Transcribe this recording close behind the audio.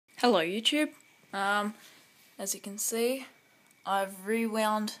Hello YouTube. As you can see, I've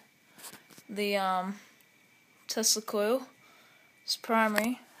rewound the Tesla coil, it's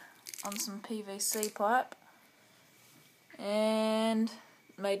primary, on some PVC pipe and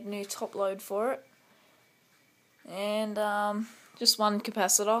made a new top load for it, and just one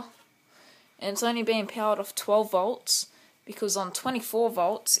capacitor, and it's only being powered off 12 volts because on 24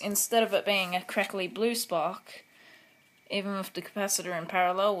 volts, instead of it being a crackly blue spark, even with the capacitor in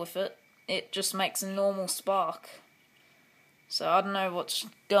parallel with it, it just makes a normal spark. So I don't know what's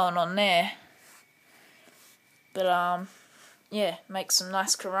going on there. But yeah, makes some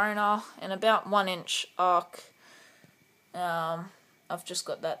nice corona and about 1 inch arc. I've just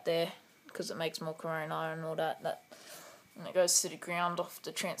got that there because it makes more corona and all that. And it goes to the ground off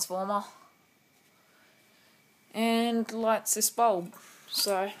the transformer. And lights this bulb.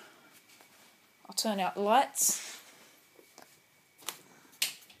 So I'll turn out the lights.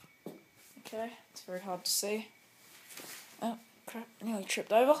 Okay, it's very hard to see. Oh, crap, nearly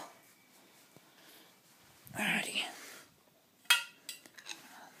tripped over. Alrighty.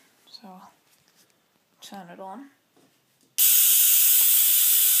 So, I'll turn it on.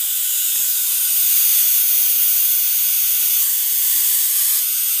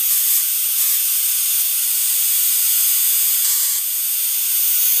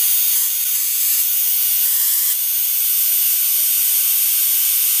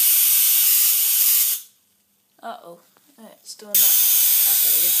 Uh-oh, yeah, it's doing that. Oh,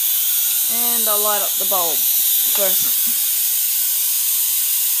 there we go. And I'll light up the bulb first.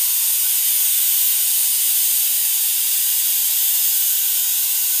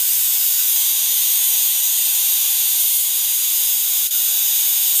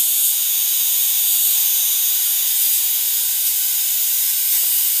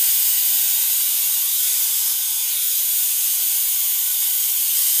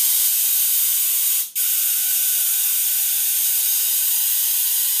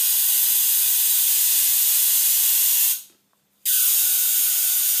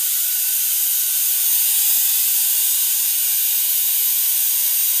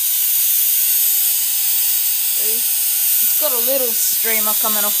 It's got a little streamer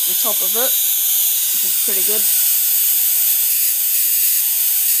coming off the top of it, which is pretty good.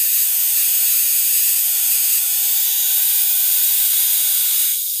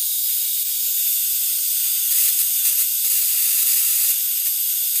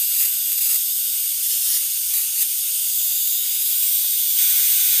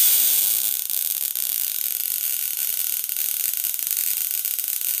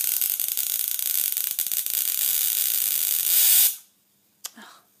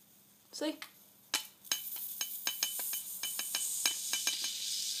 See?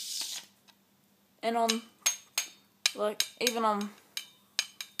 And on, like, even on,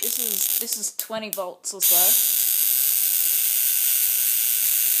 this is 20 volts or so.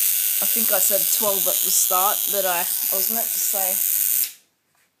 I think I said 12 at the start, but I was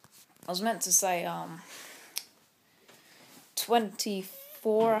meant to say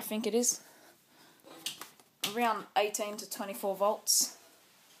 24, I think it is. Around 18 to 24 volts.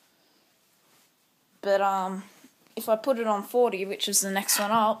 But if I put it on 40, which is the next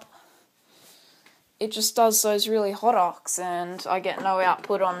one up, it just does those really hot arcs and I get no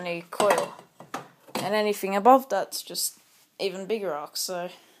output on the coil. And anything above that's just even bigger arcs,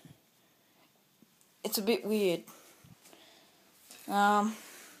 so it's a bit weird. Here,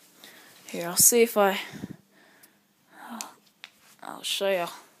 I'll see if I'll show you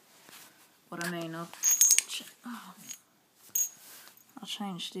what I mean. I'll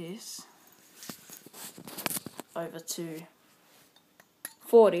change this over to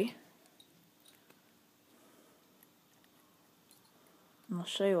 40 and I'll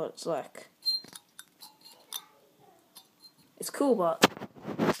show you what it's like. It's cool, but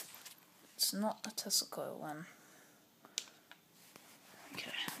it's not a Tesla coil one.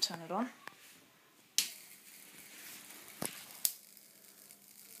 Okay, turn it on.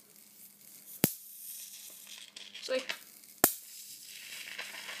 See?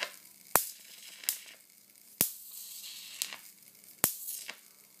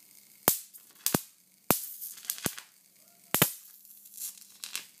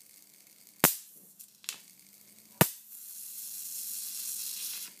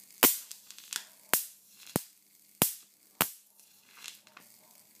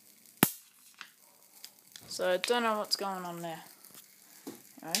 So I don't know what's going on there.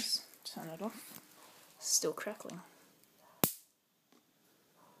 Guys, turn it off. It's still crackling.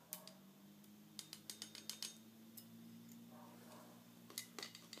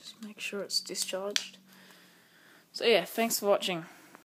 Just make sure it's discharged. So yeah, thanks for watching.